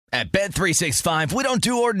At Bet365, we don't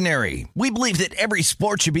do ordinary. We believe that every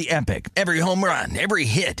sport should be epic. Every home run, every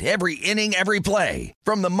hit, every inning, every play.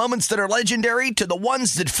 From the moments that are legendary to the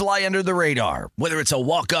ones that fly under the radar. Whether it's a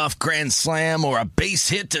walk-off grand slam or a base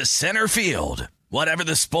hit to center field. Whatever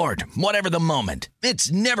the sport, whatever the moment.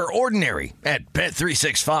 It's never ordinary at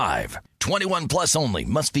Bet365. 21 plus only.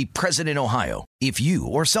 Must be present in Ohio. If you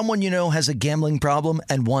or someone you know has a gambling problem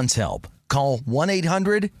and wants help, call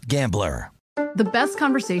 1-800-GAMBLER. The best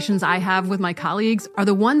conversations I have with my colleagues are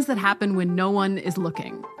the ones that happen when no one is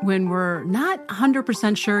looking, when we're not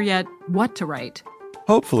 100% sure yet what to write.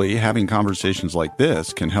 Hopefully, having conversations like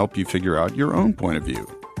this can help you figure out your own point of view.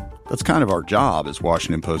 That's kind of our job as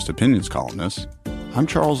Washington Post opinions columnists. I'm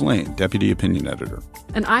Charles Lane, Deputy Opinion Editor.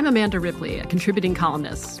 And I'm Amanda Ripley, a contributing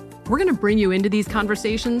columnist. We're going to bring you into these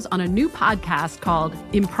conversations on a new podcast called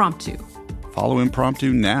Impromptu. Follow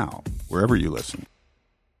Impromptu now, wherever you listen.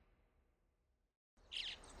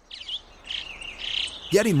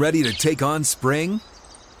 Getting ready to take on spring?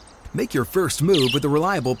 Make your first move with the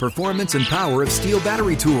reliable performance and power of Steel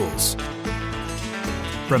battery tools.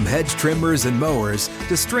 From hedge trimmers and mowers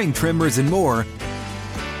to string trimmers and more,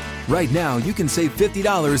 right now you can save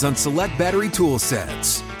 $50 on select battery tool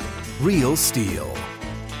sets. Real Steel.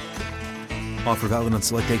 Offer valid on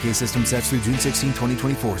select AK system sets through June 16,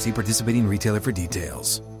 2024. See participating retailer for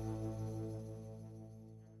details.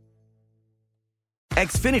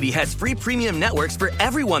 Xfinity has free premium networks for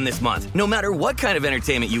everyone this month, no matter what kind of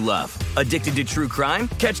entertainment you love. Addicted to true crime?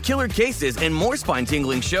 Catch killer cases and more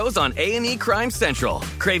spine-tingling shows on A&E Crime Central.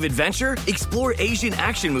 Crave adventure? Explore Asian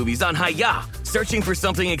action movies on Hi-YAH. Searching for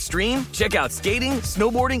something extreme? Check out skating,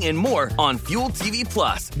 snowboarding, and more on Fuel TV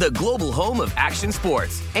Plus, the global home of action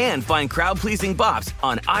sports. And find crowd-pleasing bops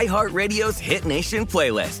on iHeartRadio's Hit Nation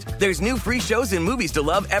playlist. There's new free shows and movies to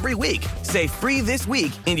love every week. Say free this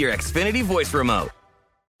week in your Xfinity voice remote.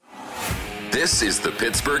 This is the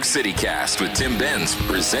Pittsburgh CityCast with Tim Benz,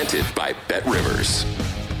 presented by BetRivers.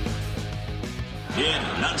 Bien,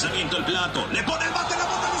 lanzamiento el plato, le pone el bate en la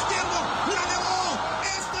boca al izquierdo, la elevó,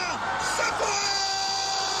 esta, se fue.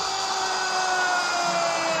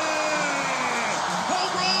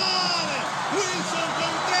 Home run, Wilson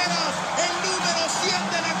Contreras, el número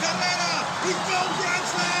 7 de la carrera, y go Grand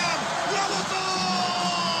Slam, la botó.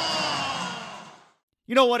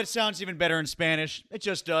 You know what? It sounds even better in Spanish. It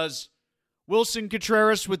just does. Wilson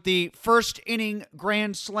Contreras with the first inning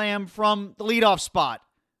grand slam from the leadoff spot.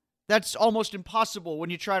 That's almost impossible when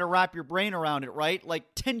you try to wrap your brain around it, right? Like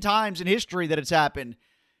 10 times in history that it's happened.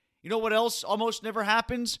 You know what else almost never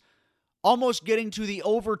happens? Almost getting to the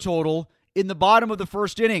over total in the bottom of the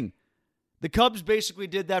first inning. The Cubs basically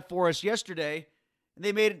did that for us yesterday, and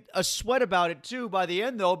they made a sweat about it too by the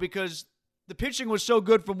end, though, because the pitching was so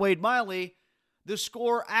good from Wade Miley, the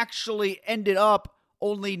score actually ended up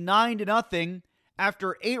only 9-0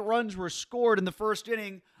 after 8 runs were scored in the first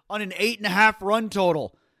inning on an 8.5 run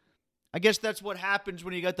total. I guess that's what happens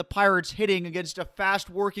when you got the Pirates hitting against a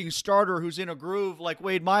fast-working starter who's in a groove like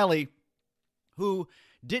Wade Miley, who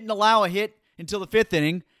didn't allow a hit until the 5th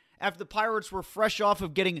inning after the Pirates were fresh off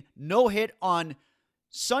of getting no hit on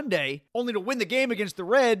Sunday, only to win the game against the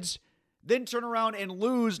Reds, then turn around and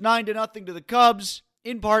lose 9-0 to the Cubs,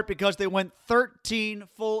 in part because they went 13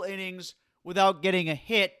 full innings without getting a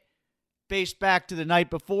hit, based back to the night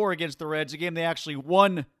before against the Reds, a game they actually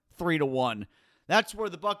won 3-1. That's where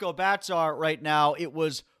the Bucco Bats are right now. It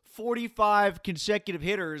was 45 consecutive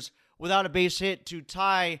hitters without a base hit to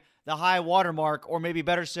tie the high watermark, or maybe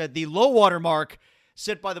better said, the low watermark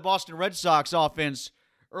set by the Boston Red Sox offense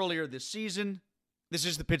earlier this season. This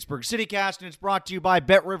is the Pittsburgh CityCast, and it's brought to you by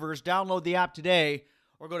BetRivers. Download the app today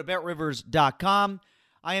or go to BetRivers.com.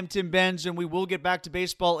 I am Tim Benz, and we will get back to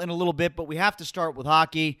baseball in a little bit, but we have to start with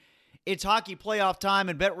hockey. It's hockey playoff time,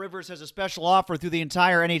 and BetRivers has a special offer through the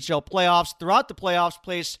entire NHL playoffs. Throughout the playoffs,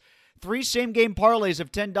 place 3 same-game parlays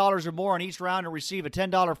of $10 or more on each round and receive a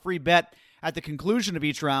 $10 free bet at the conclusion of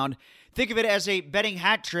each round. Think of it as a betting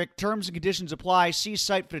hat trick. Terms and conditions apply. See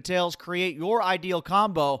site for details. Create your ideal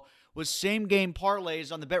combo with same-game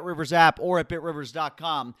parlays on the BetRivers app or at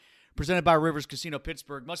BetRivers.com. Presented by Rivers Casino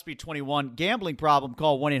Pittsburgh. Must be 21. Gambling problem?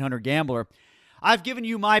 Call 1-800-GAMBLER. I've given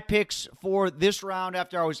you my picks for this round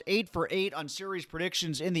after I was 8 for 8 on series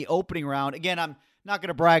predictions in the opening round. Again, I'm not going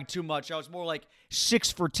to brag too much. I was more like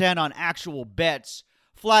 6 for 10 on actual bets.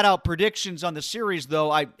 Flat-out predictions on the series, though,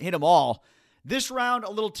 I hit them all. This round, a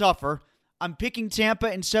little tougher. I'm picking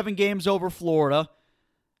Tampa in 7 games over Florida.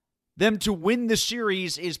 Them to win the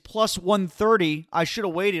series is plus 130. I should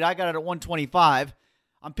have waited. I got it at 125.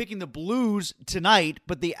 I'm picking the Blues tonight,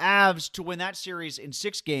 but the Avs to win that series in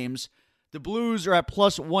 6 games. The Blues are at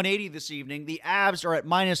plus 180 this evening. The Avs are at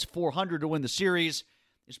minus 400 to win the series.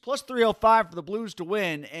 It's plus 305 for the Blues to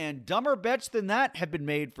win, and dumber bets than that have been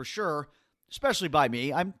made for sure, especially by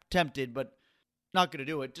me. I'm tempted, but not going to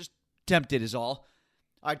do it. Just tempted is all.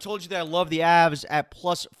 I told you that I love the Avs at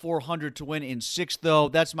plus 400 to win in 6, though.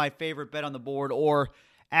 That's my favorite bet on the board, or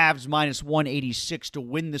Avs minus 186 to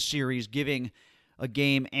win the series, giving a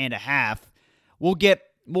game and a half. We'll get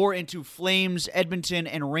more into Flames, Edmonton,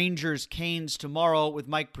 and Rangers, Canes tomorrow with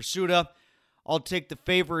Mike Pursuta. I'll take the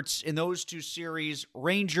favorites in those two series.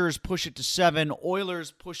 Rangers push it to 7.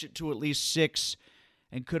 Oilers push it to at least 6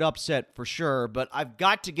 and could upset for sure. But I've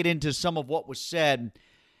got to get into some of what was said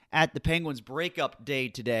at the Penguins' breakup day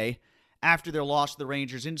today after their loss to the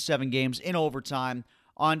Rangers in 7 games in overtime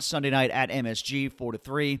on Sunday night at MSG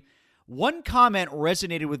 4-3. One comment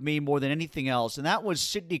resonated with me more than anything else, and that was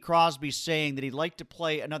Sidney Crosby saying that he'd like to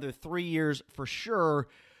play another 3 years for sure,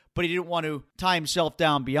 but he didn't want to tie himself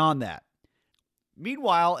down beyond that.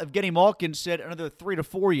 Meanwhile, Evgeny Malkin said another 3 to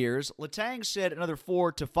 4 years. Letang said another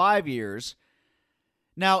 4 to 5 years.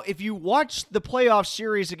 Now, if you watch the playoff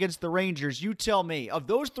series against the Rangers, you tell me, of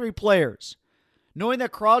those 3 players, knowing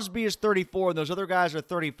that Crosby is 34 and those other guys are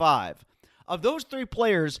 35, of those 3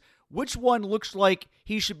 players, which one looks like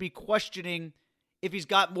he should be questioning if he's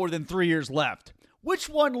got more than 3 years left? Which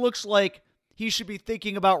one looks like he should be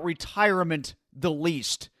thinking about retirement the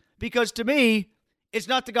least? Because to me, it's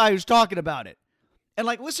not the guy who's talking about it. And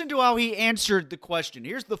listen to how he answered the question.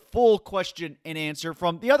 Here's the full question and answer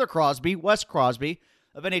from the other Crosby, Wes Crosby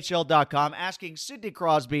of NHL.com, asking Sidney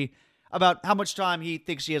Crosby about how much time he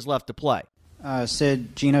thinks he has left to play.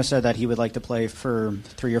 Sid, Gino said that he would like to play for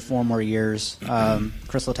 3 or 4 more years.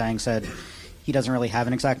 Chris Letang said he doesn't really have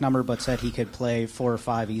an exact number, but said he could play 4 or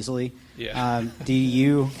 5 easily. Yeah. Do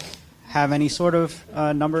you have any sort of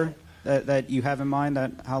number that you have in mind,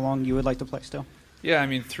 that how long you would like to play still? Yeah, I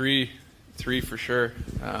mean, three for sure.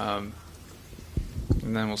 And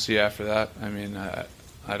then we'll see after that. I mean,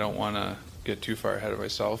 I don't want to get too far ahead of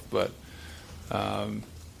myself, but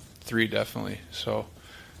 3 definitely. So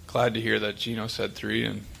glad to hear that Gino said 3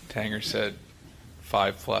 and Tanger said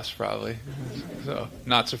 5+ probably. So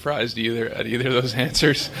not surprised at either of those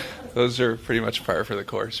answers. Those are pretty much par for the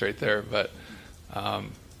course right there. But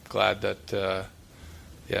glad that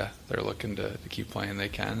they're looking to keep playing. They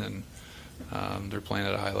can, and they're playing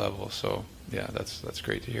at a high level. So yeah, that's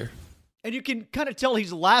great to hear. And you can kind of tell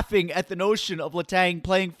he's laughing at the notion of Letang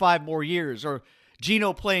playing 5 more years or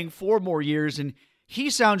Gino playing 4 more years, and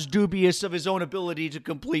he sounds dubious of his own ability to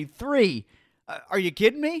complete 3. Are you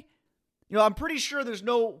kidding me? I'm pretty sure there's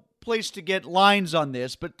no place to get lines on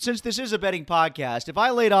this, but since this is a betting podcast, if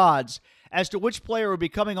I laid odds as to which player would be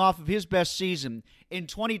coming off of his best season in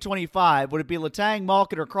 2025, would it be Letang,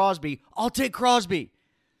 Malkin, or Crosby? I'll take Crosby.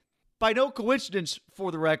 By no coincidence,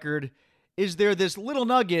 for the record, is there this little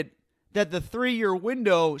nugget that the 3-year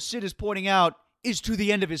window Sid is pointing out is to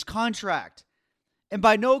the end of his contract. And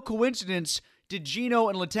by no coincidence did Gino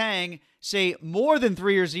and Letang say more than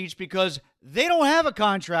 3 years each, because they don't have a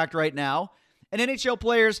contract right now, and NHL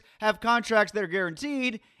players have contracts that are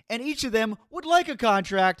guaranteed, and each of them would like a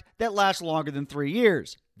contract that lasts longer than 3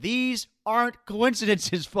 years. These aren't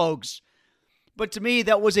coincidences, folks. But to me,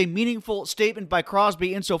 that was a meaningful statement by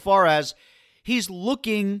Crosby insofar as he's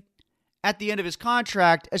looking at the end of his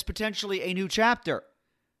contract as potentially a new chapter.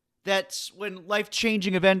 That's when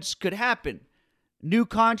life-changing events could happen. New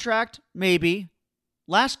contract, maybe.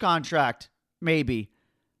 Last contract, maybe.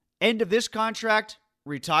 End of this contract,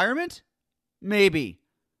 retirement? Maybe.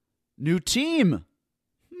 New team?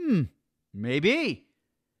 Maybe.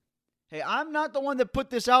 Hey, I'm not the one that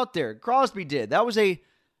put this out there. Crosby did. That was a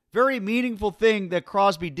very meaningful thing that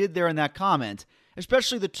Crosby did there in that comment,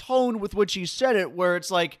 especially the tone with which he said it, where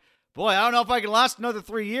it's like, boy, I don't know if I can last another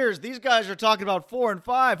 3 years. These guys are talking about 4 and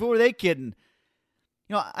 5. Who are they kidding?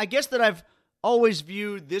 I guess that I've always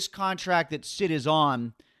viewed this contract that Sid is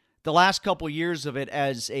on, the last couple years of it,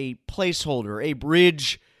 as a placeholder, a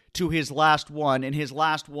bridge to his last one, and his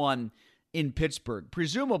last one in Pittsburgh.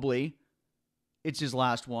 Presumably, it's his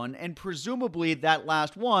last one, and presumably that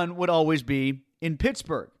last one would always be in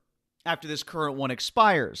Pittsburgh after this current one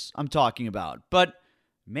expires, I'm talking about. But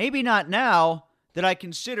maybe not now that I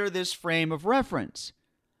consider this frame of reference.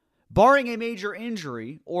 Barring a major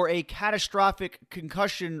injury or a catastrophic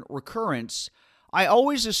concussion recurrence, I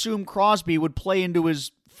always assumed Crosby would play into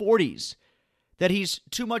his 40s, that he's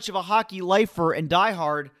too much of a hockey lifer and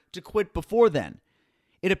diehard to quit before then.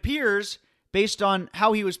 It appears, based on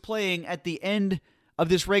how he was playing at the end of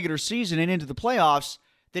this regular season and into the playoffs,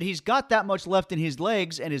 that he's got that much left in his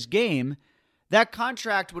legs and his game. That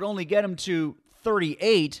contract would only get him to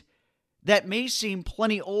 38. That may seem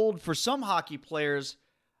plenty old for some hockey players.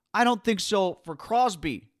 I don't think so for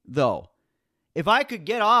Crosby, though. If I could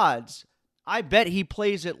get odds, I bet he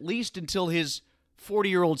plays at least until his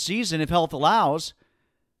 40-year-old season if health allows.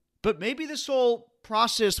 But maybe this whole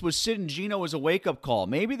process with Sid and Gino is a wake-up call.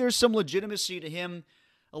 Maybe there's some legitimacy to him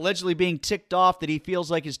allegedly being ticked off that he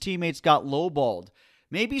feels like his teammates got lowballed.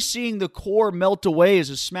 Maybe seeing the core melt away is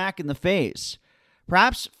a smack in the face.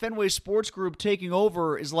 Perhaps Fenway Sports Group taking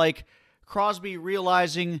over is like Crosby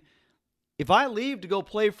realizing, if I leave to go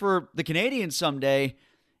play for the Canadiens someday,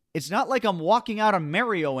 it's not like I'm walking out of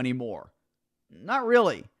Mario anymore. Not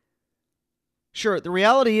really. Sure, the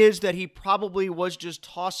reality is that he probably was just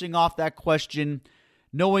tossing off that question,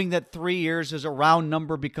 knowing that 3 years is a round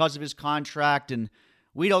number because of his contract, and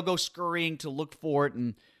we'd all go scurrying to look for it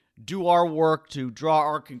and do our work to draw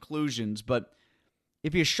our conclusions. But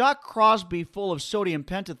if you shot Crosby full of sodium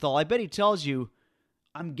pentothal, I bet he tells you,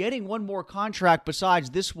 I'm getting one more contract besides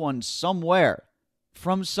this one somewhere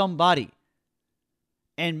from somebody.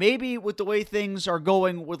 And maybe with the way things are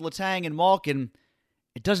going with Letang and Malkin,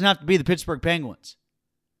 it doesn't have to be the Pittsburgh Penguins.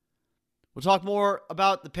 We'll talk more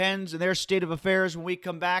about the Pens and their state of affairs when we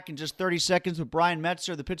come back in just 30 seconds with Brian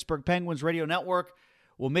Metzer, the Pittsburgh Penguins Radio Network.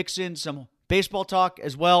 We'll mix in some baseball talk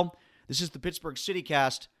as well. This is the Pittsburgh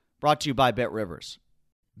CityCast, brought to you by BetRivers.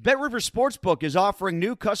 BetRivers Sportsbook is offering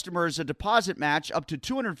new customers a deposit match up to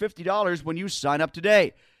 $250 when you sign up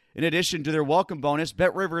today. In addition to their welcome bonus,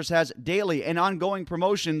 BetRivers has daily and ongoing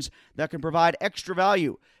promotions that can provide extra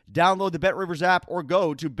value. Download the BetRivers app or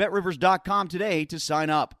go to BetRivers.com today to sign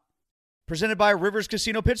up. Presented by Rivers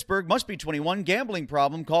Casino Pittsburgh. Must be 21. Gambling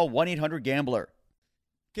problem? Call 1-800-GAMBLER.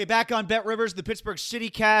 Okay, back on BetRivers, the Pittsburgh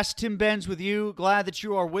CityCast. Tim Benz with you. Glad that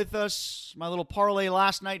you are with us. My little parlay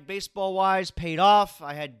last night, baseball-wise, paid off.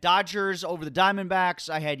 I had Dodgers over the Diamondbacks.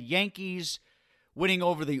 I had Yankees winning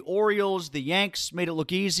over the Orioles. The Yanks made it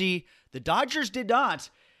look easy. The Dodgers did not.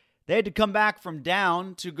 They had to come back from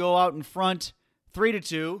down to go out in front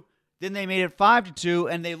 3-2. Then they made it 5-2,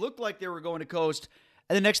 and they looked like they were going to coast.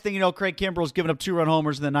 And the next thing you know, Craig Kimbrell's giving up 2-run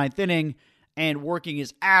homers in the ninth inning and working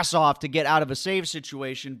his ass off to get out of a save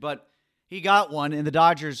situation. But he got one, and the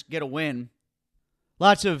Dodgers get a win.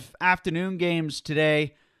 Lots of afternoon games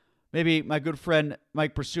today. Maybe my good friend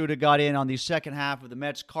Mike Pursuta got in on the second half of the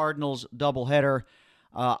Mets-Cardinals doubleheader.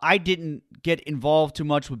 I didn't get involved too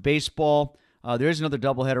much with baseball. There is another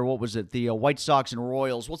doubleheader. What was it? The White Sox and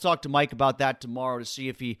Royals. We'll talk to Mike about that tomorrow to see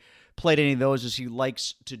if he played any of those as he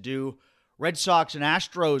likes to do. Red Sox and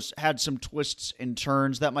Astros had some twists and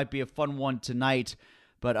turns. That might be a fun one tonight.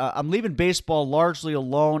 But I'm leaving baseball largely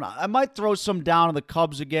alone. I might throw some down on the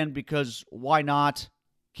Cubs again because why not?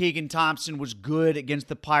 Keegan Thompson was good against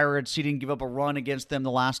the Pirates. He didn't give up a run against them the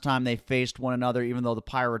last time they faced one another, even though the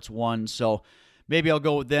Pirates won. So maybe I'll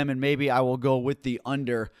go with them, and maybe I will go with the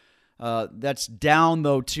under. That's down,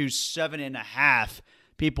 though, to 7.5.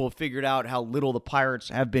 People have figured out how little the Pirates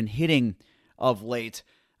have been hitting of late.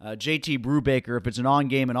 JT Brubaker, if it's an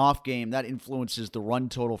on-game and off-game, that influences the run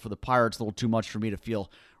total for the Pirates a little too much for me to feel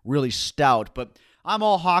really stout. But I'm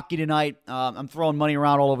all hockey tonight. I'm throwing money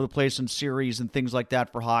around all over the place in series and things like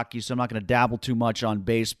that for hockey, so I'm not going to dabble too much on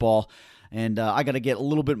baseball. And I got to get a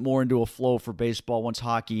little bit more into a flow for baseball once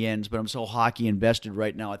hockey ends, but I'm so hockey invested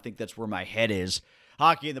right now, I think that's where my head is.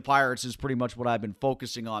 Hockey and the Pirates is pretty much what I've been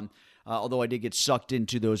focusing on, although I did get sucked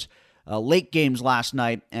into those late games last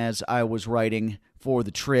night as I was writing for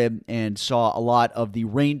the Trib and saw a lot of the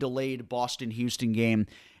rain-delayed Boston-Houston game.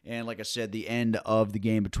 And like I said, the end of the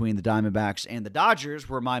game between the Diamondbacks and the Dodgers,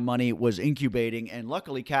 where my money was incubating and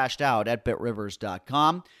luckily cashed out at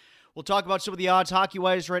BetRivers.com. We'll talk about some of the odds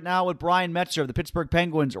hockey-wise right now with Brian Metzer of the Pittsburgh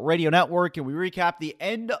Penguins Radio Network, and we recap the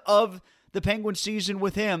end of the Penguins season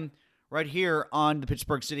with him right here on the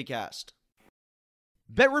Pittsburgh CityCast.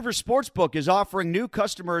 BetRivers Sportsbook is offering new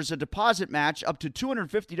customers a deposit match up to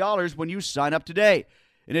 $250 when you sign up today.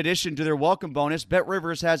 In addition to their welcome bonus,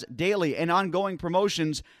 BetRivers has daily and ongoing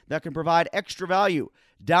promotions that can provide extra value.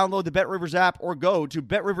 Download the BetRivers app or go to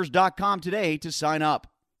BetRivers.com today to sign up.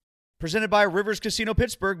 Presented by Rivers Casino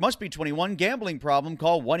Pittsburgh. Must be 21. Gambling problem?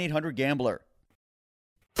 Call 1-800-GAMBLER.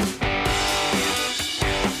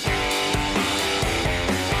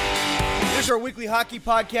 Here's our weekly hockey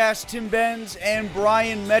podcast. Tim Benz and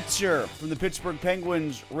Brian Metzer from the Pittsburgh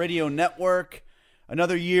Penguins Radio Network.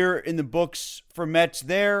 Another year in the books for Mets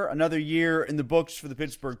there. Another year in the books for the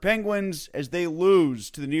Pittsburgh Penguins as they lose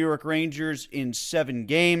to the New York Rangers in 7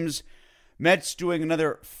 games. Mets doing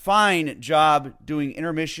another fine job doing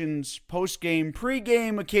intermissions, post-game,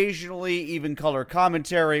 pre-game, occasionally even color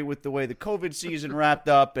commentary with the way the COVID season wrapped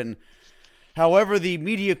up. And However, the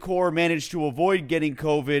media corps managed to avoid getting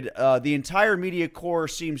COVID. The entire media corps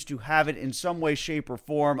seems to have it in some way, shape, or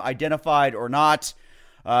form, identified or not,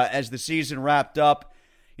 as the season wrapped up.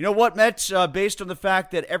 You know what, Mets, based on the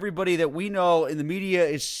fact that everybody that we know in the media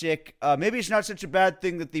is sick, maybe it's not such a bad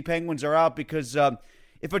thing that the Penguins are out, because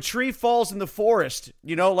if a tree falls in the forest,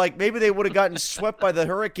 like maybe they would have gotten swept by the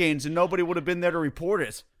hurricanes and nobody would have been there to report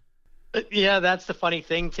it. Yeah, that's the funny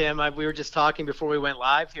thing, Tim. We were just talking before we went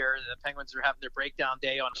live here. The Penguins are having their breakdown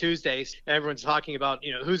day on Tuesdays. Everyone's talking about,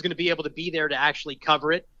 who's going to be able to be there to actually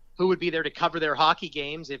cover it, who would be there to cover their hockey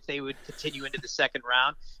games if they would continue into the second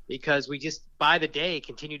round, because we just, by the day,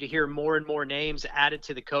 continue to hear more and more names added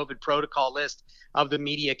to the COVID protocol list of the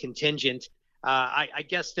media contingent. I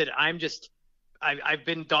guess that I've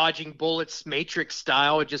been dodging bullets Matrix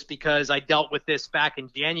style just because I dealt with this back in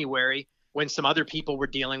January when some other people were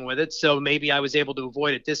dealing with it. So maybe I was able to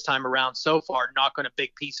avoid it this time around so far, knock on a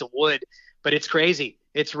big piece of wood. But it's crazy.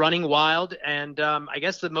 It's running wild. And I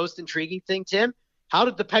guess the most intriguing thing, Tim, how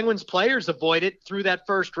did the Penguins players avoid it through that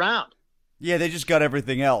first round? Yeah, they just got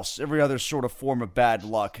everything else, every other sort of form of bad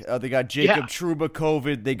luck. They got Jacob Trouba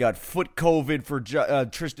COVID. They got foot COVID for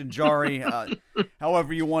Tristan Jarry,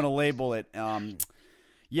 however you want to label it. And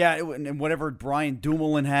whatever Brian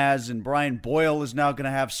Dumoulin has, and Brian Boyle is now going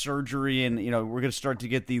to have surgery, and we're going to start to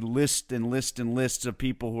get the lists of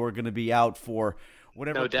people who are going to be out for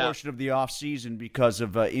whatever portion of the offseason because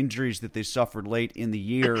of injuries that they suffered late in the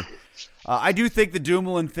year. I do think the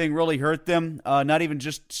Dumoulin thing really hurt them, not even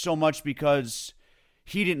just so much because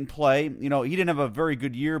he didn't play. He didn't have a very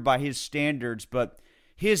good year by his standards, but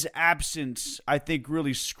his absence, I think,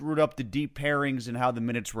 really screwed up the deep pairings and how the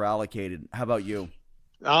minutes were allocated. How about you?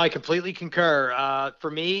 Oh, I completely concur. For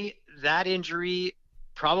me, that injury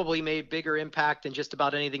probably made bigger impact than just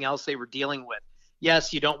about anything else they were dealing with.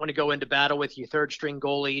 Yes, you don't want to go into battle with your third-string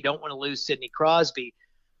goalie. You don't want to lose Sidney Crosby.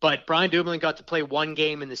 But Brian Dumoulin got to play one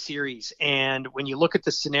game in the series. And when you look at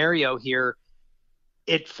the scenario here,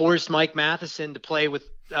 it forced Mike Matheson to play with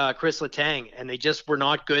Chris Letang, and they just were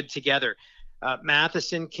not good together.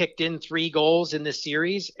 Matheson kicked in 3 goals in this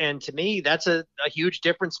series, and to me, that's a huge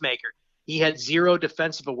difference maker. He had zero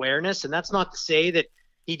defensive awareness, and that's not to say that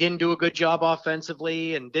he didn't do a good job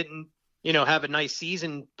offensively and didn't, have a nice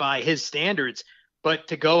season by his standards. But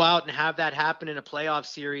to go out and have that happen in a playoff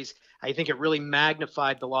series, I think it really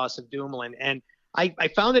magnified the loss of Dumoulin. And I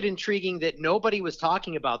found it intriguing that nobody was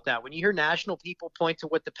talking about that. When you hear national people point to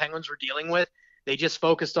what the Penguins were dealing with, they just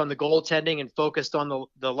focused on the goaltending and focused on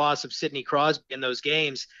the loss of Sidney Crosby in those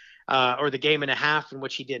games, or the game and a half in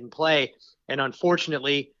which he didn't play. And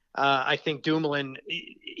unfortunately, I think Dumoulin,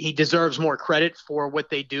 he deserves more credit for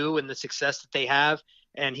what they do and the success that they have.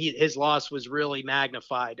 And his loss was really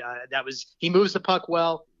magnified. He moves the puck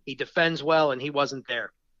well, he defends well, and he wasn't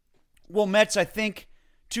there. Well, Mets, I think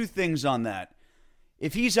 2 things on that.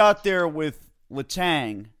 If he's out there with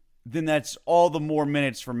Letang, then that's all the more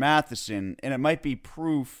minutes for Matheson, and it might be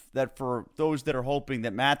proof that for those that are hoping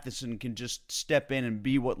that Matheson can just step in and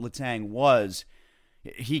be what Letang was,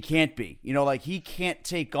 he can't be. He can't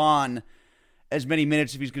take on as many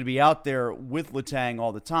minutes if he's going to be out there with Letang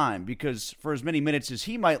all the time, because for as many minutes as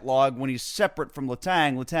he might log when he's separate from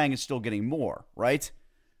Letang is still getting more, right?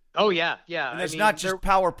 Oh, yeah. And that's not just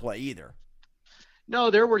power play either. No,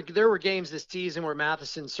 there were games this season where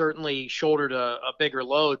Matheson certainly shouldered a bigger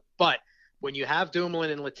load, but when you have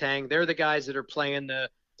Dumoulin and Letang, they're the guys that are playing the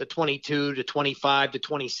 22 to 25 to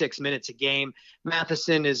 26 minutes a game.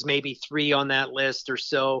 Matheson is maybe 3 on that list or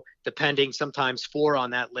so, depending, sometimes 4 on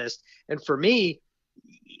that list. And for me,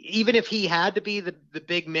 even if he had to be the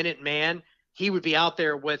big minute man, he would be out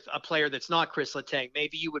there with a player that's not Chris Letang.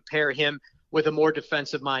 Maybe you would pair him with a more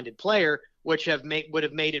defensive-minded player, which would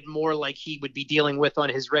have made it more like he would be dealing with on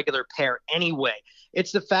his regular pair anyway.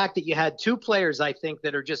 It's the fact that you had 2 players, I think,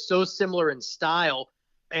 that are just so similar in style,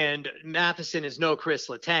 and Matheson is no Chris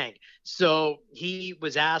Letang. So he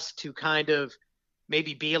was asked to kind of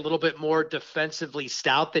maybe be a little bit more defensively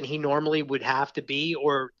stout than he normally would have to be,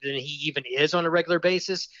 or than he even is on a regular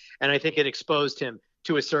basis. And I think it exposed him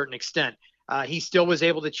to a certain extent. He still was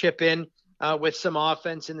able to chip in with some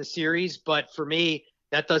offense in the series. But for me,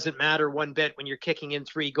 that doesn't matter one bit when you're kicking in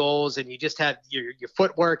 3 goals and you just have your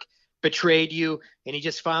footwork betrayed you, and he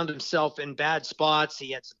just found himself in bad spots.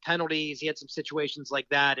 He had some penalties. He had some situations like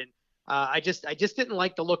that. And I just didn't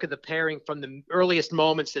like the look of the pairing from the earliest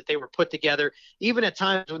moments that they were put together, even at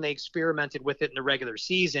times when they experimented with it in the regular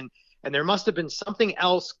season. And there must have been something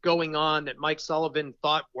else going on that Mike Sullivan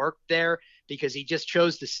thought worked there, because he just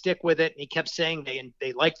chose to stick with it. And he kept saying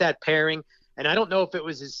they like that pairing. And I don't know if it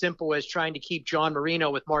was as simple as trying to keep John Marino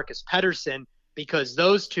with Marcus Pettersson, because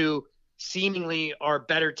those 2 seemingly are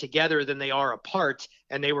better together than they are apart.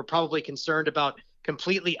 And they were probably concerned about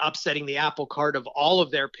completely upsetting the apple cart of all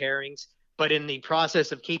of their pairings. But in the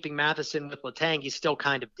process of keeping Matheson with Letang, he still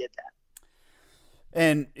kind of did that.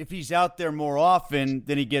 And if he's out there more often,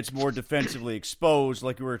 then he gets more defensively exposed,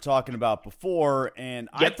 like we were talking about before. And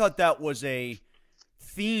yep. I thought that was a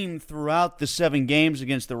theme throughout the 7 games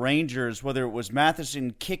against the Rangers, whether it was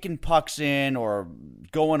Matheson kicking pucks in or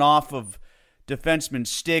going off of defenseman's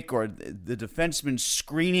stick or the defenseman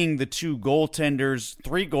screening the 3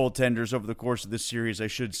 goaltenders over the course of this series, I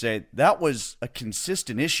should say. That was a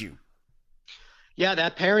consistent issue. Yeah,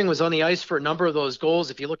 that pairing was on the ice for a number of those goals.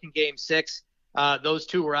 If you look in Game 6, those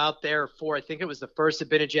two were out there for, I think it was the first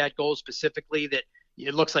Zibanejad goal specifically, that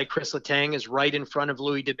it looks like Chris Letang is right in front of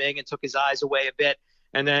Louis Domingue and took his eyes away a bit.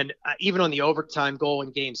 And then even on the overtime goal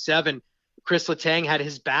in Game 7, Chris Letang had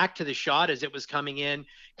his back to the shot as it was coming in,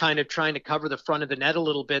 kind of trying to cover the front of the net a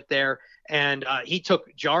little bit there. And he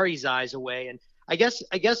took Jari's eyes away. And I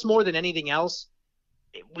guess more than anything else,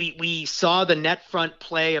 we saw the net front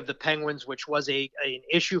play of the Penguins, which was an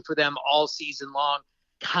issue for them all season long,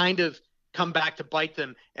 kind of come back to bite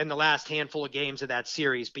them in the last handful of games of that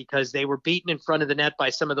series, because they were beaten in front of the net by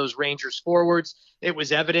some of those Rangers forwards. It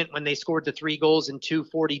was evident when they scored the 3 goals in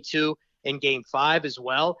 2:42 in Game 5 as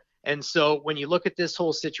well. And so when you look at this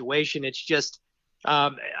whole situation, it's just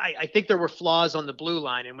I think there were flaws on the blue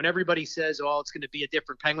line. And when everybody says, oh, it's going to be a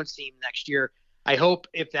different Penguins team next year, I hope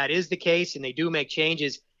if that is the case and they do make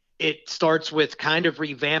changes, it starts with kind of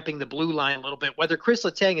revamping the blue line a little bit. Whether Chris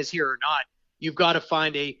Letang is here or not, you've got to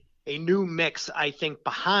find a new mix, I think,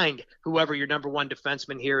 behind whoever your number 1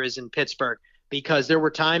 defenseman here is in Pittsburgh, because there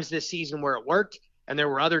were times this season where it worked, and there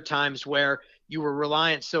were other times where you were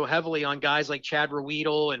reliant so heavily on guys like Chad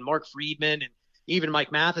Ruedel and Mark Friedman and even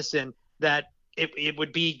Mike Matheson that it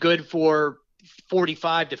would be good for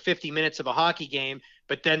 45 to 50 minutes of a hockey game,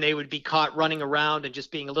 but then they would be caught running around and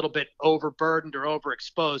just being a little bit overburdened or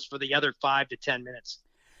overexposed for the other 5 to 10 minutes.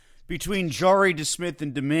 Between Jarry, DeSmith,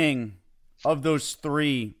 and Domingue, of those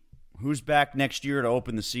 3, who's back next year to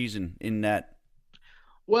open the season in net?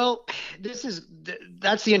 Well, that's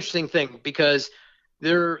the interesting thing, because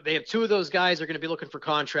they have 2 of those guys are going to be looking for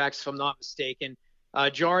contracts, if I'm not mistaken.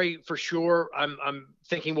 Jarry, for sure, I'm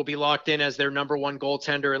thinking will be locked in as their number 1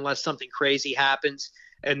 goaltender unless something crazy happens.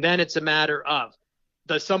 And then it's a matter of,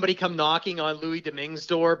 does somebody come knocking on Louis Domingue's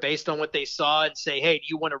door based on what they saw and say, hey, do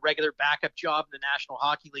you want a regular backup job in the National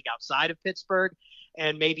Hockey League outside of Pittsburgh?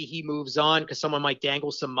 And maybe he moves on because someone might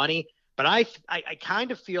dangle some money. But I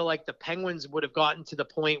kind of feel like the Penguins would have gotten to the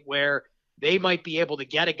point where they might be able to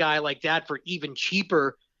get a guy like that for even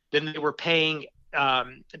cheaper than they were paying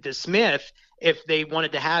DeSmith if they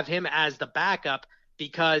wanted to have him as the backup,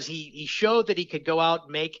 because he showed that he could go out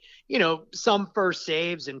and make, some first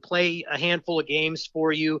saves and play a handful of games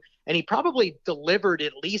for you. And he probably delivered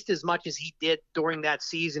at least as much as he did during that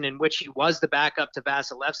season in which he was the backup to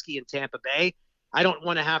Vasilevsky in Tampa Bay. I don't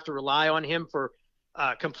want to have to rely on him for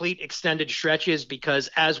complete extended stretches, because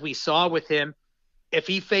as we saw with him, if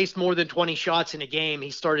he faced more than 20 shots in a game,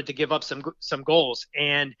 he started to give up some goals.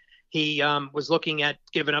 And he was looking at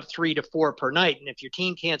giving up 3 to 4 per night. And if your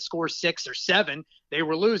team can't score 6 or 7, they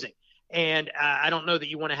were losing. And I don't know that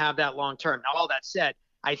you want to have that long term. Now, all that said,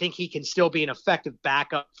 I think he can still be an effective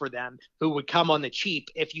backup for them who would come on the cheap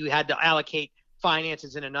if you had to allocate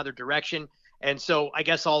finances in another direction. And so I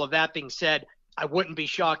guess all of that being said, I wouldn't be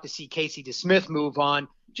shocked to see Casey DeSmith move on,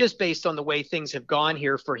 just based on the way things have gone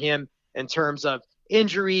here for him in terms of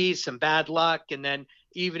injuries, some bad luck. And then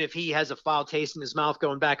even if he has a foul taste in his mouth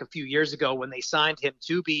going back a few years ago when they signed him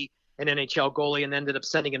to be an NHL goalie and ended up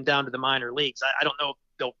sending him down to the minor leagues, I don't know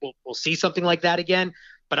if we'll see something like that again,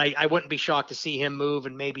 but I wouldn't be shocked to see him move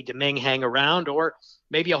and maybe Domingue hang around, or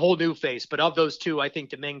maybe a whole new face. But of those 2, I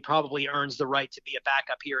think Domingue probably earns the right to be a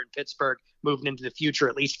backup here in Pittsburgh moving into the future,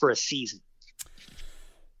 at least for a season.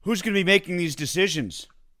 Who's going to be making these decisions?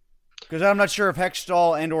 Because I'm not sure if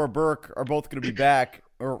Hextall and or Burke are both going to be back,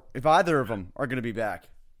 or if either of them are going to be back.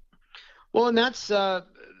 Well, and that's the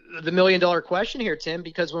 $1 million question here, Tim,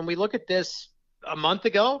 because when we look at this a month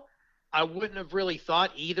ago, I wouldn't have really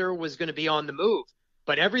thought either was going to be on the move.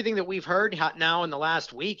 But everything that we've heard now in the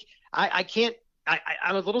last week, I'm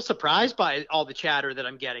a little surprised by all the chatter that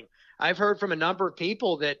I'm getting. I've heard from a number of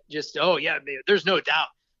people that just, oh, yeah, there's no doubt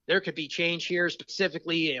there could be change here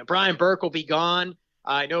specifically. Brian Burke will be gone.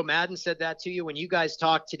 I know Madden said that to you when you guys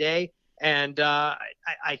talked today. And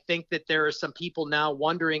I think that there are some people now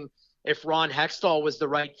wondering if Ron Hextall was the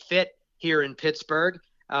right fit here in Pittsburgh.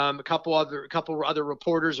 A couple other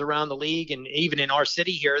reporters around the league and even in our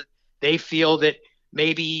city here, they feel that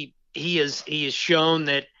maybe he has shown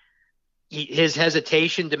that his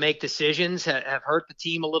hesitation to make decisions have hurt the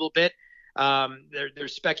team a little bit.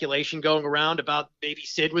 There's speculation going around about maybe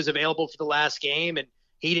Sid was available for the last game and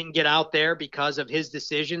he didn't get out there because of his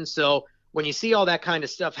decision. So when you see all that kind of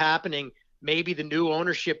stuff happening, maybe the new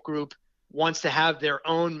ownership group wants to have their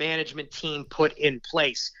own management team put in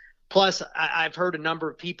place. Plus, I've heard a number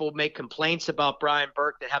of people make complaints about Brian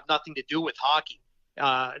Burke that have nothing to do with hockey,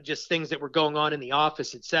 just things that were going on in the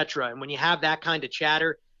office, etc. And when you have that kind of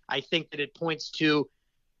chatter, I think that it points to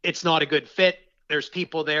it's not a good fit. There's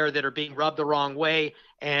people there that are being rubbed the wrong way,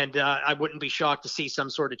 and I wouldn't be shocked to see some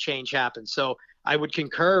sort of change happen. So I would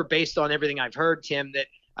concur, based on everything I've heard, Tim, that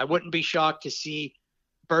I wouldn't be shocked to see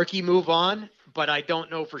Berkey move on, but I don't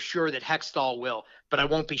know for sure that Hextall will. But I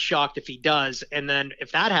won't be shocked if he does. And then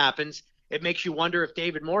if that happens, it makes you wonder if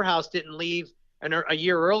David Morehouse didn't leave a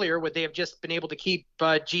year earlier, would they have just been able to keep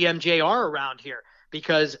GMJR around here?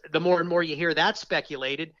 Because the more and more you hear that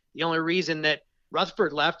speculated, the only reason that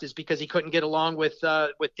Rutherford left is because he couldn't get along with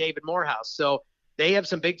David Morehouse. So they have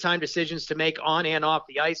some big-time decisions to make on and off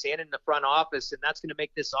the ice and in the front office, and that's going to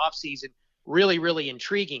make this offseason really, really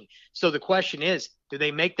intriguing. So the question is, do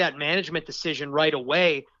they make that management decision right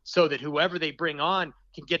away so that whoever they bring on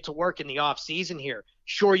can get to work in the offseason here?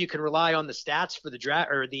 Sure, you can rely on the stats for the draft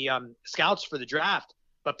or the scouts for the draft,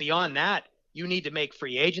 but beyond that, you need to make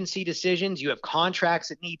free agency decisions. You have contracts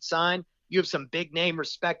that need signed. You have some big-name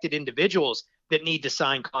respected individuals that need to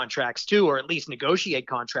sign contracts too, or at least negotiate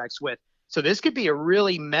contracts with. So this could be a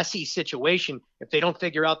really messy situation if they don't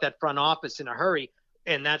figure out that front office in a hurry.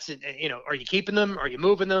 And that's, are you keeping them? Are you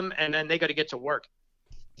moving them? And then they got to get to work.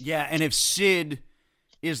 Yeah, and if Sid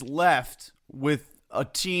is left with a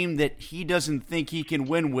team that he doesn't think he can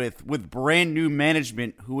win with brand new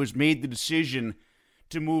management who has made the decision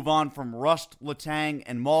to move on from Rust, Letang,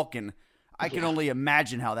 and Malkin, I can only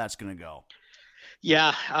imagine how that's going to go.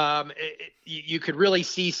 Yeah, you could really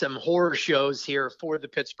see some horror shows here for the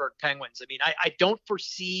Pittsburgh Penguins. I mean, I don't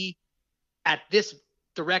foresee at this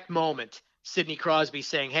direct moment Sidney Crosby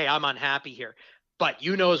saying, hey, I'm unhappy here. But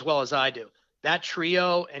you know as well as I do, that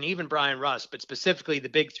trio and even Brian Rust, but specifically the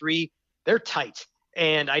big three, they're tight.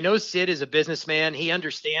 And I know Sid is a businessman. He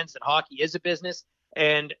understands that hockey is a business.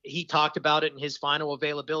 And he talked about it in his final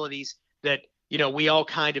availabilities that, we all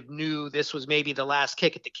kind of knew this was maybe the last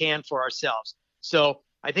kick at the can for ourselves. So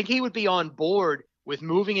I think he would be on board with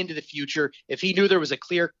moving into the future if he knew there was a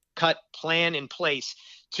clear-cut plan in place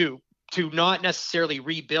to not necessarily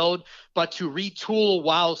rebuild, but to retool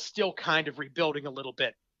while still kind of rebuilding a little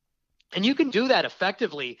bit. And you can do that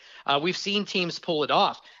effectively. We've seen teams pull it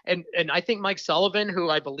off. And I think Mike Sullivan, who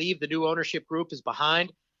I believe the new ownership group is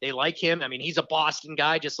behind, they like him. I mean, he's a Boston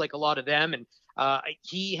guy, just like a lot of them. And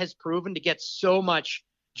he has proven to get so much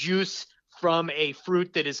juice from a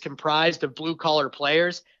fruit that is comprised of blue-collar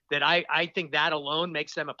players that I think that alone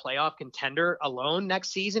makes them a playoff contender alone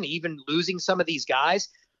next season, even losing some of these guys.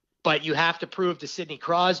 But you have to prove to Sidney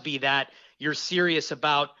Crosby that you're serious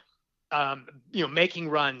about, making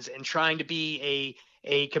runs and trying to be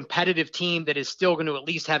a competitive team that is still going to at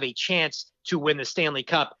least have a chance to win the Stanley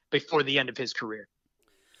Cup before the end of his career.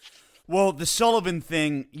 Well, the Sullivan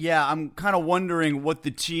thing, yeah, I'm kind of wondering what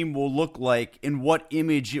the team will look like and what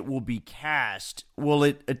image it will be cast. Will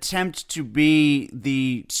it attempt to be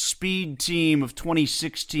the speed team of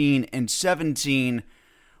 2016 and 17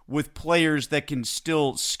 with players that can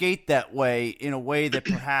still skate that way in a way that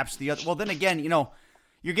perhaps the other... Well, then again,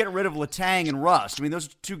 you're getting rid of Letang and Rust. I mean, those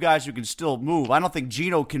are two guys who can still move. I don't think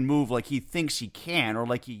Gino can move like he thinks he can or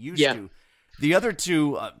like he used to. The other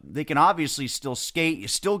two, they can obviously still skate. You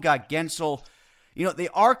still got Gensel. They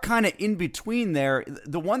are kind of in between there.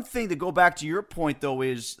 The one thing to go back to your point, though,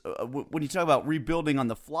 is when you talk about rebuilding on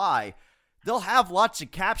the fly, they'll have lots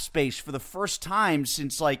of cap space for the first time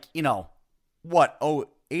since, 8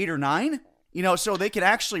 or 9? So they can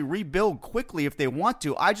actually rebuild quickly if they want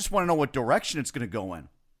to. I just want to know what direction it's going to go in.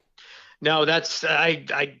 No, that's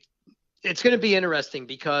it's going to be interesting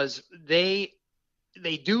because they're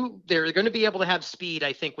going to be able to have speed,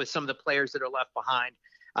 I think, with some of the players that are left behind.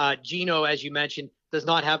 Gino, as you mentioned, does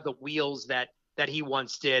not have the wheels that he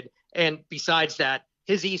once did. And besides that,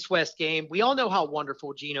 his East-West game, we all know how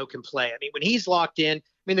wonderful Gino can play. I mean, when he's locked in,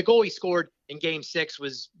 the goal he scored in Game 6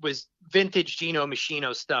 was vintage Gino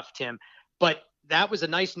Machino stuff, Tim. But that was a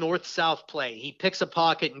nice north-south play. He picks a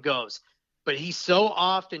pocket and goes. But he so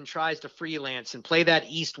often tries to freelance and play that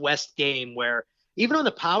East-West game where even on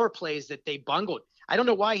the power plays that they bungled, I don't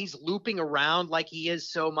know why he's looping around like he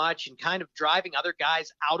is so much and kind of driving other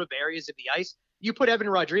guys out of areas of the ice. You put Evan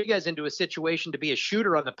Rodriguez into a situation to be a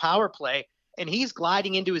shooter on the power play, and he's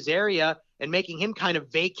gliding into his area and making him kind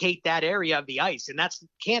of vacate that area of the ice. And that's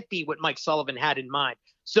can't be what Mike Sullivan had in mind.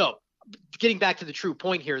 So getting back to the true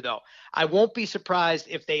point here, though, I won't be surprised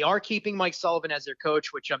if they are keeping Mike Sullivan as their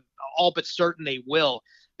coach, which I'm all but certain they will,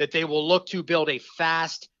 that they will look to build a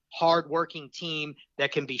fast, hardworking team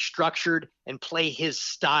that can be structured and play his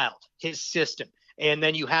style, his system. And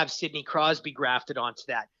then you have Sidney Crosby grafted onto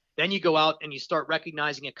that. Then you go out and you start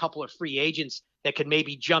recognizing a couple of free agents that could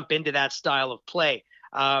maybe jump into that style of play.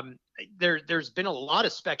 There's been a lot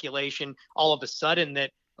of speculation all of a sudden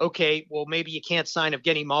that, okay, well, maybe you can't sign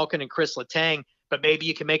Evgeny Malkin and Chris Letang, but maybe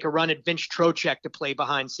you can make a run at Vince Trocheck to play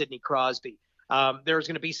behind Sidney Crosby. There's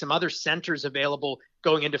going to be some other centers available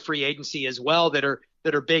going into free agency as well that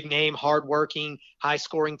are big name, hardworking, high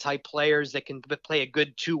scoring type players that can play a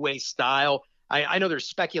good two-way style. I know there's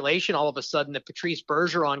speculation all of a sudden that Patrice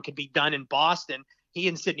Bergeron could be done in Boston. He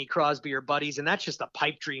and Sidney Crosby are buddies, and that's just a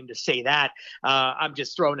pipe dream to say that. I'm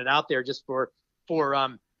just throwing it out there just for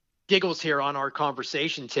giggles here on our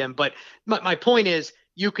conversation, Tim. But my point is,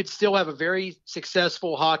 you could still have a very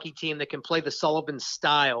successful hockey team that can play the Sullivan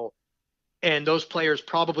style, and those players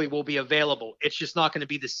probably will be available. It's just not going to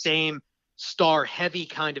be the same star-heavy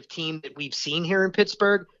kind of team that we've seen here in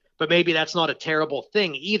Pittsburgh, but maybe that's not a terrible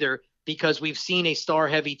thing either, because we've seen a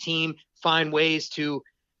star-heavy team find ways to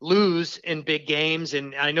lose in big games,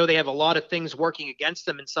 and I know they have a lot of things working against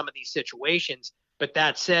them in some of these situations, but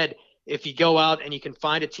that said, if you go out and you can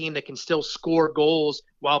find a team that can still score goals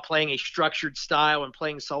while playing a structured style and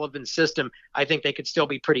playing Sullivan's system, I think they could still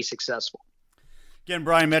be pretty successful. Again,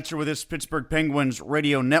 Brian Metzer with this Pittsburgh Penguins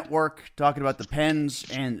radio network, talking about the Pens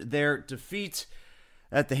and their defeat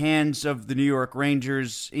at the hands of the New York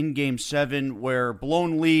Rangers in Game 7, where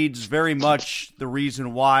blown leads very much the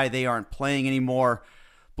reason why they aren't playing anymore.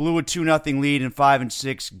 Blew a 2-0 lead in 5 and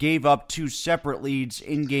 6, gave up 2 separate leads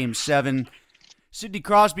in Game 7. Sidney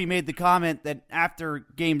Crosby made the comment that after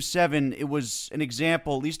Game 7, it was an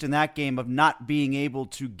example, at least in that game, of not being able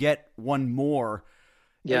to get one more.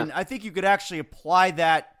 Yeah. And I think you could actually apply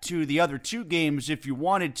that to the other 2 games if you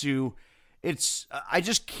wanted to. I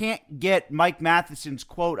just can't get Mike Matheson's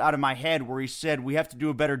quote out of my head where he said we have to do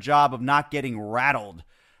a better job of not getting rattled.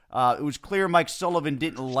 It was clear Mike Sullivan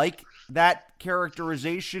didn't like that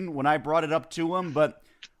characterization when I brought it up to him, but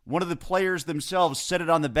one of the players themselves said it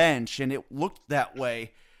on the bench, and it looked that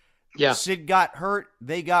way. Yeah. Sid got hurt.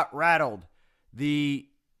 They got rattled. The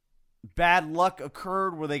bad luck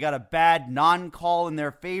occurred where they got a bad non-call in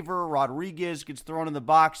their favor. Rodriguez gets thrown in the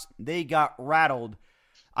box. They got rattled.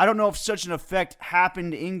 I don't know if such an effect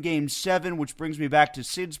happened in Game 7, which brings me back to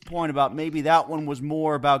Sid's point about maybe that one was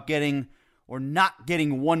more about getting or not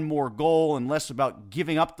getting one more goal and less about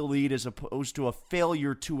giving up the lead as opposed to a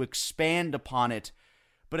failure to expand upon it.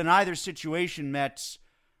 But in either situation, Mets,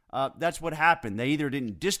 that's what happened. They either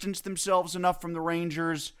didn't distance themselves enough from the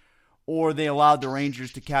Rangers or they allowed the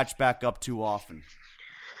Rangers to catch back up too often.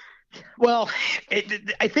 Well,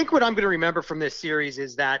 I think what I'm going to remember from this series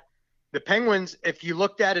is that the Penguins, if you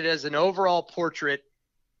looked at it as an overall portrait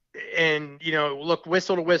and, look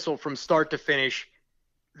whistle to whistle from start to finish,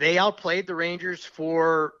 they outplayed the Rangers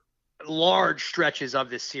for large stretches of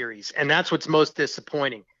this series. And that's what's most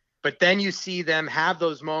disappointing. But then you see them have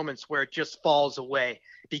those moments where it just falls away,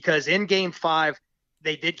 because in Game 5,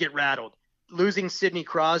 they did get rattled. Losing Sidney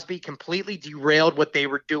Crosby completely derailed what they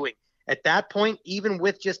were doing. At that point, even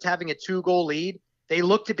with just having a 2-goal lead, they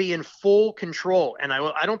looked to be in full control. And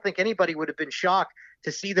I don't think anybody would have been shocked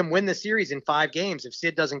to see them win the series in 5 games if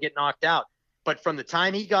Sid doesn't get knocked out. But from the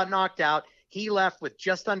time he got knocked out, he left with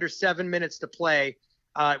just under 7 minutes to play.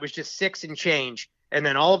 It was just 6 and change. And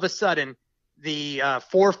then all of a sudden, the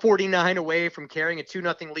 4:49 away from carrying a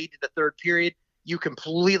 2-0 lead to the third period, you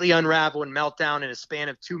completely unravel and melt down in a span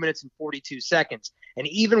of 2 minutes and 42 seconds. And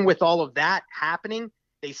even with all of that happening,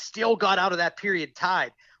 they still got out of that period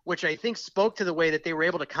tied, which I think spoke to the way that they were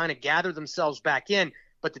able to kind of gather themselves back in,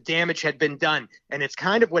 but the damage had been done. And it's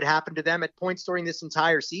kind of what happened to them at points during this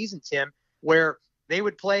entire season, Tim, where they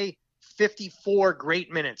would play 54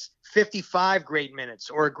 great minutes, 55 great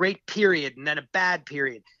minutes, or a great period and then a bad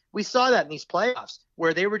period. We saw that in these playoffs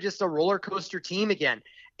where they were just a roller coaster team again.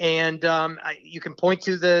 And you can point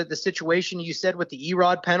to the situation you said with the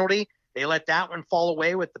Erod penalty. They let that one fall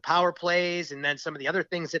away with the power plays and then some of the other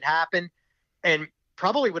things that happened. And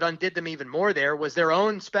probably what undid them even more there was their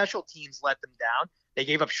own special teams let them down. They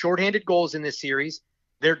gave up shorthanded goals in this series.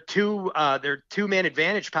 Their two-man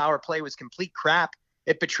advantage power play was complete crap.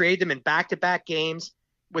 It betrayed them in back-to-back games.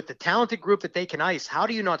 With the talented group that they can ice, how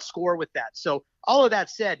do you not score with that? So all of that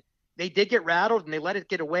said, they did get rattled and they let it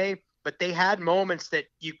get away. but they had moments that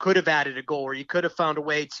you could have added a goal or you could have found a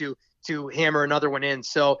way to hammer another one in.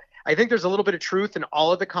 So I think there's a little bit of truth in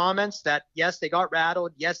all of the comments that, yes, they got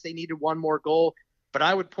rattled. Yes, they needed one more goal. But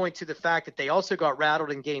I would point to the fact that they also got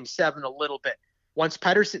rattled in Game 7 a little bit. Once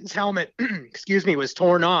Pettersson's helmet, was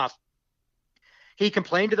torn off, he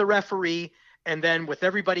complained to the referee. And then with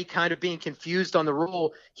everybody kind of being confused on the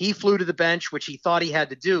rule, he flew to the bench, which he thought he had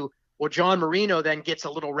to do. Well, John Marino then gets a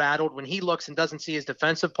little rattled when he looks and doesn't see his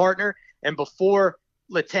defensive partner. And before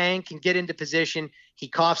Letang can get into position, he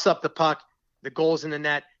coughs up the puck. The goal's in the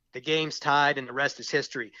net. The game's tied, and the rest is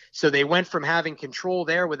history. So they went from having control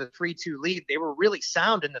there with a 3-2 lead. They were really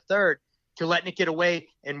sound in the third to letting it get away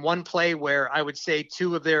in one play where I would say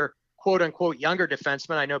two of their quote-unquote younger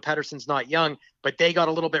defensemen, I know Pettersson's not young, but they got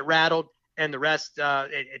a little bit rattled, and the rest,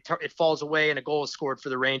 it falls away, and a goal is scored for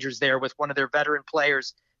the Rangers there with one of their veteran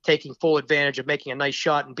players taking full advantage of making a nice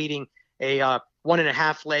shot and beating a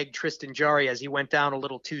 1.5 leg Tristan Jarry as he went down a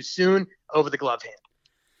little too soon over the glove hand.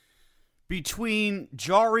 Between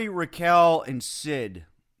Jarry, Raquel, and Sid,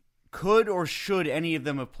 could or should any of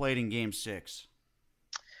them have played in Game 6?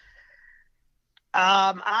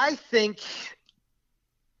 I think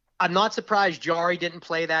I'm not surprised Jarry didn't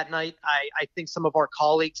play that night. I think some of our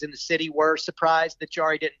colleagues in the city were surprised that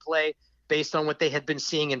Jarry didn't play based on what they had been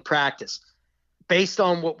seeing in practice. Based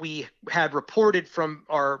on what we had reported from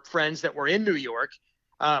our friends that were in New York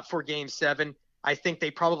for Game 7, I think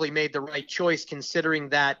they probably made the right choice considering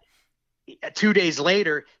that 2 days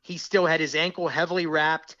later, he still had his ankle heavily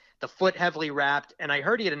wrapped, the foot heavily wrapped, and I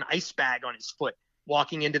heard he had an ice bag on his foot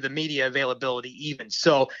walking into the media availability even.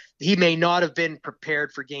 So he may not have been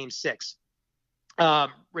prepared for Game 6.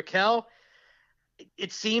 Raquel,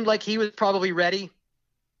 it seemed like he was probably ready,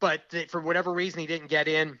 but for whatever reason, he didn't get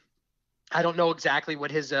in. I don't know exactly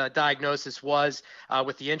what his diagnosis was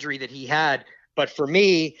with the injury that he had. But for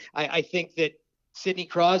me, I think that Sidney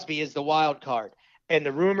Crosby is the wild card. And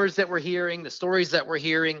the rumors that we're hearing, the stories that we're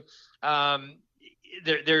hearing,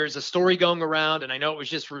 there's a story going around, and I know it was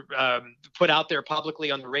just put out there publicly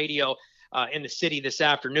on the radio in the city this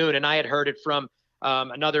afternoon, and I had heard it from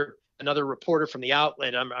another reporter from the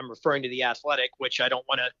outlet. I'm referring to The Athletic, which I don't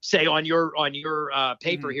want to say on your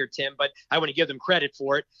paper here, Tim, but I want to give them credit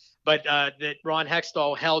for it. But that Ron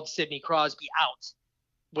Hextall held Sidney Crosby out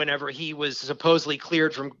whenever he was supposedly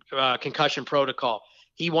cleared from concussion protocol.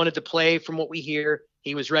 He wanted to play from what we hear.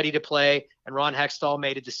 He was ready to play, and Ron Hextall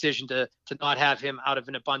made a decision to not have him out of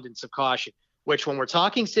an abundance of caution, which when we're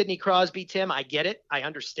talking Sidney Crosby, Tim, I get it. I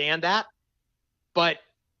understand that. But,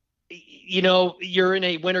 you know, you're in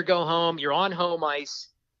a win or go home. You're on home ice.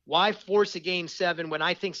 Why force a Game 7 when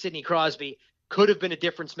I think Sidney Crosby could have been a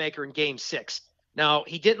difference maker in Game 6? Now,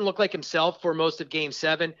 he didn't look like himself for most of Game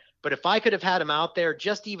 7, but if I could have had him out there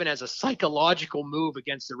just even as a psychological move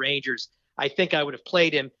against the Rangers, I think I would have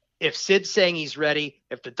played him. If Sid's saying he's ready,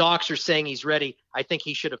 if the docs are saying he's ready, I think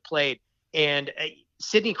he should have played. And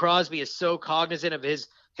Sidney Crosby is so cognizant of his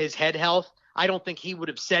head health. I don't think he would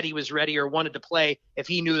have said he was ready or wanted to play if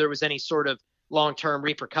he knew there was any sort of long-term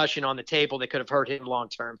repercussion on the table that could have hurt him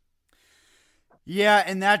long-term. Yeah,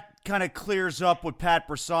 and that kind of clears up what Pat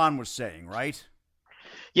Brisson was saying, right?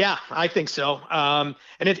 Yeah, I think so. And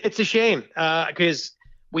it's a shame because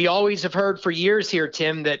we always have heard for years here,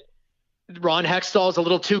 Tim, that Ron Hextall is a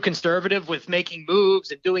little too conservative with making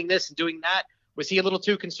moves and doing this and doing that. Was he a little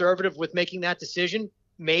too conservative with making that decision?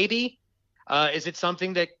 Maybe. Is it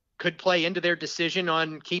something that could play into their decision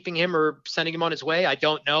on keeping him or sending him on his way? I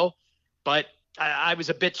don't know. But I was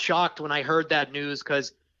a bit shocked when I heard that news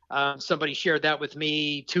because somebody shared that with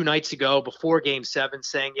me 2 nights ago before Game 7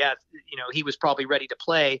 saying, yeah, you know, he was probably ready to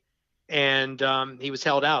play and he was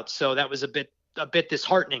held out. So that was a bit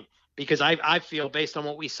disheartening because I feel based on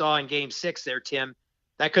what we saw in Game 6 there, Tim,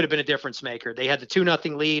 that could have been a difference maker. They had the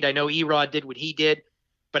 2-0 lead. I know Erod did what he did,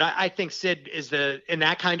 but I think Sid is in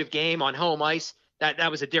that kind of game on home ice,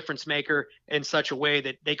 that was a difference maker in such a way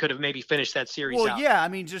that they could have maybe finished that series out. Well, yeah, I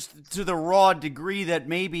mean, just to the raw degree that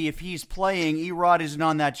maybe if he's playing, Erod isn't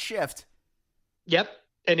on that shift. Yep,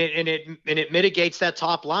 and it mitigates that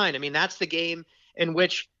top line. I mean, that's the game in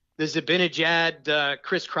which the Zibanejad,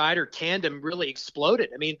 Chris Kreider tandem really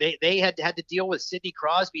exploded. I mean, they had to deal with Sidney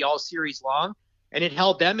Crosby all series long, and it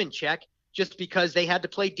held them in check just because they had to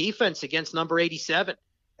play defense against number 87.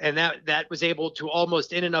 And that was able to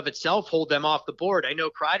almost in and of itself hold them off the board. I know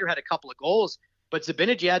Kreider had a couple of goals, but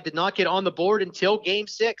Zibanejad did not get on the board until Game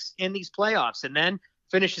 6 in these playoffs, and then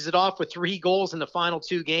finishes it off with 3 goals in the final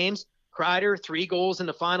 2 games. Kreider, 3 goals in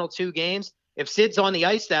the final 2 games. If Sid's on the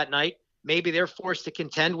ice that night, maybe they're forced to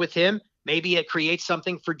contend with him. Maybe it creates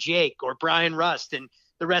something for Jake or Brian Rust. And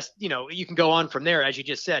the rest, you can go on from there. As you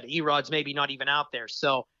just said, Erod's maybe not even out there.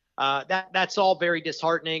 So that's all very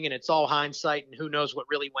disheartening, and it's all hindsight, and who knows what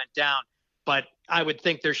really went down. But I would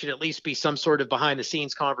think there should at least be some sort of behind the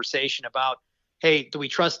scenes conversation about, hey, do we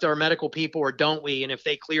trust our medical people or don't we? And if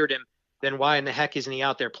they cleared him, then why in the heck isn't he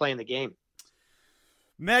out there playing the game?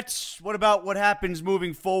 Mets, what about what happens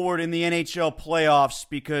moving forward in the NHL playoffs?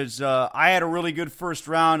 Because I had a really good first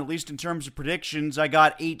round, at least in terms of predictions. I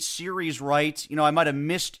got 8 series right. I might have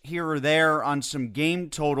missed here or there on some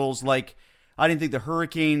game totals. Like, I didn't think the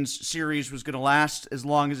Hurricanes series was going to last as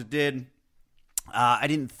long as it did. I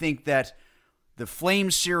didn't think that the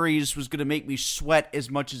Flames series was going to make me sweat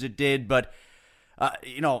as much as it did. But,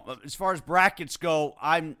 as far as brackets go,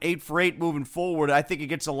 I'm 8 for 8 moving forward. I think it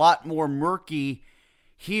gets a lot more murky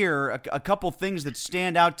here. A couple things that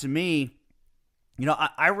stand out to me.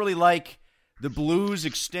 I really like the Blues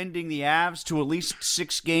extending the Avs to at least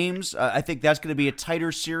 6 games. I think that's going to be a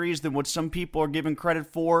tighter series than what some people are giving credit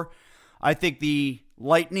for. I think the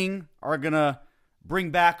Lightning are going to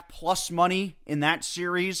bring back plus money in that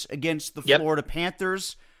series against the Florida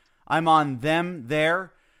Panthers. I'm on them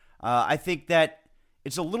there. I think that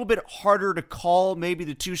it's a little bit harder to call maybe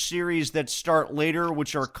the 2 series that start later,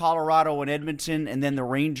 which are Colorado and Edmonton, and then the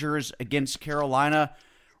Rangers against Carolina.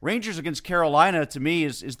 Rangers against Carolina, to me,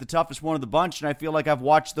 is the toughest one of the bunch, and I feel like I've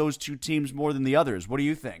watched those 2 teams more than the others. What do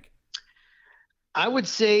you think? I would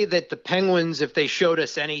say that the Penguins, if they showed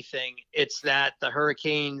us anything, it's that the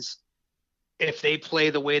Hurricanes, if they play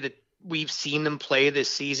the way that we've seen them play this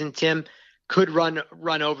season, Tim, could run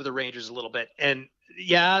over the Rangers a little bit. And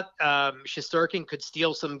Shesterkin could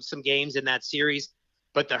steal some games in that series,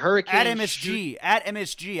 but the Hurricanes at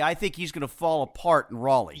MSG, I think he's going to fall apart in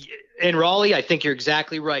Raleigh. In Raleigh, I think you're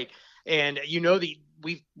exactly right. And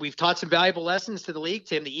we've taught some valuable lessons to the league,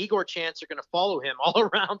 Tim. The Igor chants are going to follow him all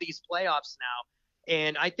around these playoffs now.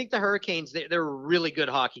 And I think the Hurricanes, they're a really good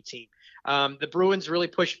hockey team. The Bruins really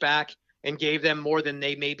pushed back and gave them more than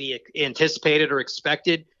they maybe anticipated or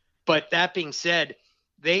expected. But that being said,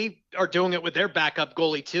 they are doing it with their backup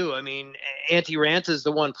goalie too. I mean, Antti Raanta is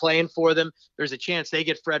the one playing for them. There's a chance they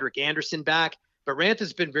get Frederik Andersen back, but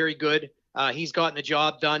Ranta's been very good. He's gotten the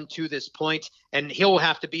job done to this point, and he'll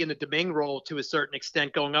have to be in the Domingue role to a certain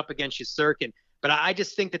extent going up against Shesterkin. But I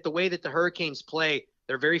just think that the way that the Hurricanes play,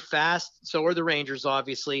 they're very fast. So are the Rangers,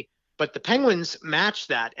 obviously. But the Penguins match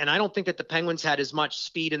that, and I don't think that the Penguins had as much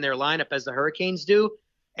speed in their lineup as the Hurricanes do,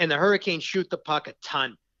 and the Hurricanes shoot the puck a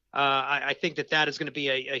ton. I think that is going to be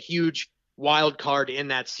a huge wild card in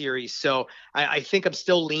that series. So I think I'm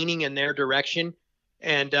still leaning in their direction.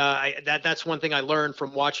 And that's one thing I learned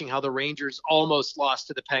from watching how the Rangers almost lost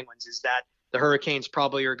to the Penguins, is that the Hurricanes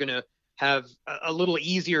probably are going to have a little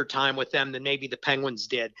easier time with them than maybe the Penguins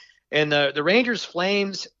did. And the Rangers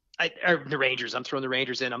Flames, the Rangers, I'm throwing the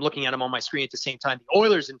Rangers in. I'm looking at them on my screen at the same time. The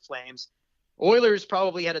Oilers and Flames. Oilers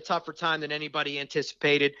probably had a tougher time than anybody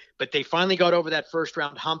anticipated, but they finally got over that first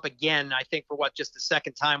round hump again, I think, for just the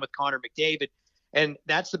second time with Connor McDavid. And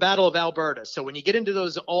that's the Battle of Alberta. So when you get into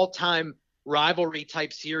those all-time rivalry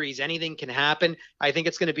type series, anything can happen. I think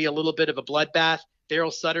it's going to be a little bit of a bloodbath.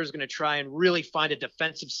 Daryl Sutter is going to try and really find a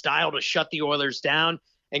defensive style to shut the Oilers down.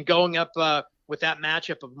 And going up with that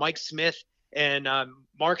matchup of Mike Smith and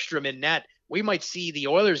Markstrom in net, we might see the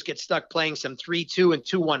Oilers get stuck playing some 3-2 and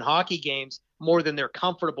 2-1 hockey games more than they're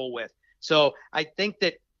comfortable with. So I think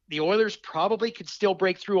that the Oilers probably could still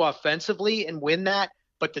break through offensively and win that.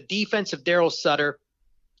 But the defense of Daryl Sutter,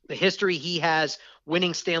 the history he has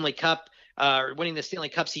winning the Stanley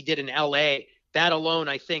Cups he did in LA, that alone,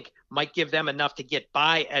 I think, might give them enough to get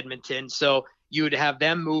by Edmonton. So you would have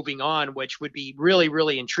them moving on, which would be really,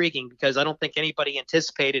 really intriguing, because I don't think anybody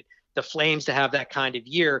anticipated the Flames to have that kind of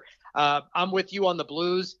year. I'm with you on the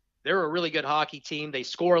Blues. They're a really good hockey team. They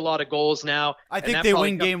score a lot of goals now. I think they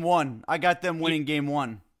win game 1. I got them winning game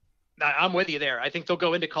 1. I'm with you there. I think they'll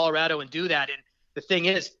go into Colorado and do that. And the thing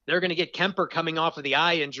is, they're going to get Kemper coming off of the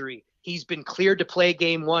eye injury. He's been cleared to play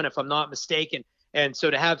game 1, if I'm not mistaken. And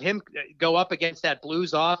so to have him go up against that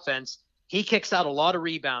Blues offense, he kicks out a lot of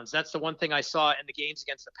rebounds. That's the one thing I saw in the games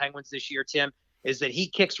against the Penguins this year, Tim, is that he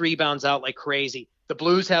kicks rebounds out like crazy. The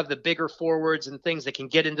Blues have the bigger forwards and things that can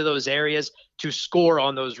get into those areas to score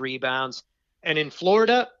on those rebounds. And in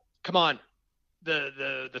Florida, come on,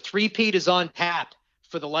 the three-peat is on tap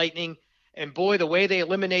for the Lightning. And boy, the way they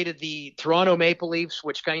eliminated the Toronto Maple Leafs,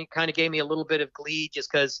 which kind of gave me a little bit of glee, just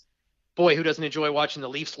because, boy, who doesn't enjoy watching the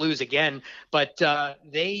Leafs lose again? But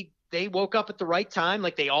they woke up at the right time,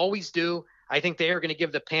 like they always do. I think they are going to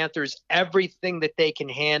give the Panthers everything that they can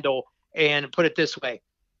handle. And put it this way,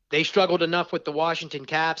 they struggled enough with the Washington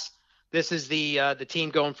Caps. this is the team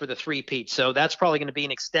going for the three-peat. So that's probably going to be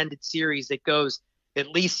an extended series that goes at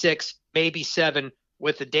least 6, maybe 7,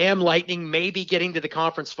 with the damn Lightning maybe getting to the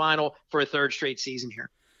conference final for a third straight season here.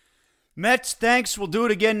 Mets, thanks. We'll do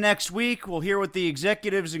it again next week. We'll hear what the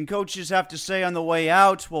executives and coaches have to say on the way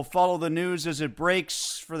out. We'll follow the news as it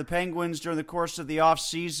breaks for the Penguins during the course of the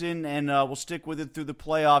offseason, and we'll stick with it through the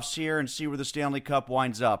playoffs here and see where the Stanley Cup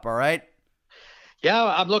winds up, all right? Yeah,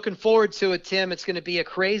 I'm looking forward to it, Tim. It's going to be a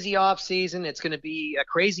crazy offseason. It's going to be a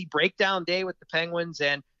crazy breakdown day with the Penguins,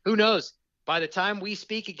 and who knows? By the time we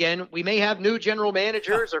speak again, we may have new general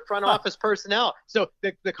managers or front office personnel. So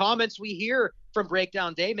the comments we hear from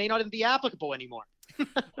Breakdown Day may not even be applicable anymore.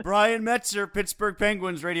 Brian Metzer, Pittsburgh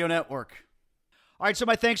Penguins Radio Network. All right, so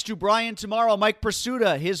my thanks to Brian. Tomorrow, Mike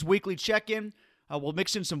Pursuta, his weekly check-in. We'll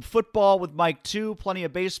mix in some football with Mike, too. Plenty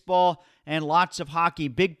of baseball and lots of hockey.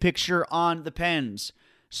 Big picture on the Pens.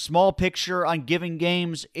 Small picture on giving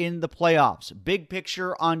games in the playoffs. Big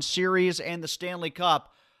picture on series and the Stanley Cup.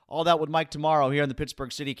 All that with Mike tomorrow here on the Pittsburgh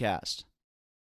CityCast.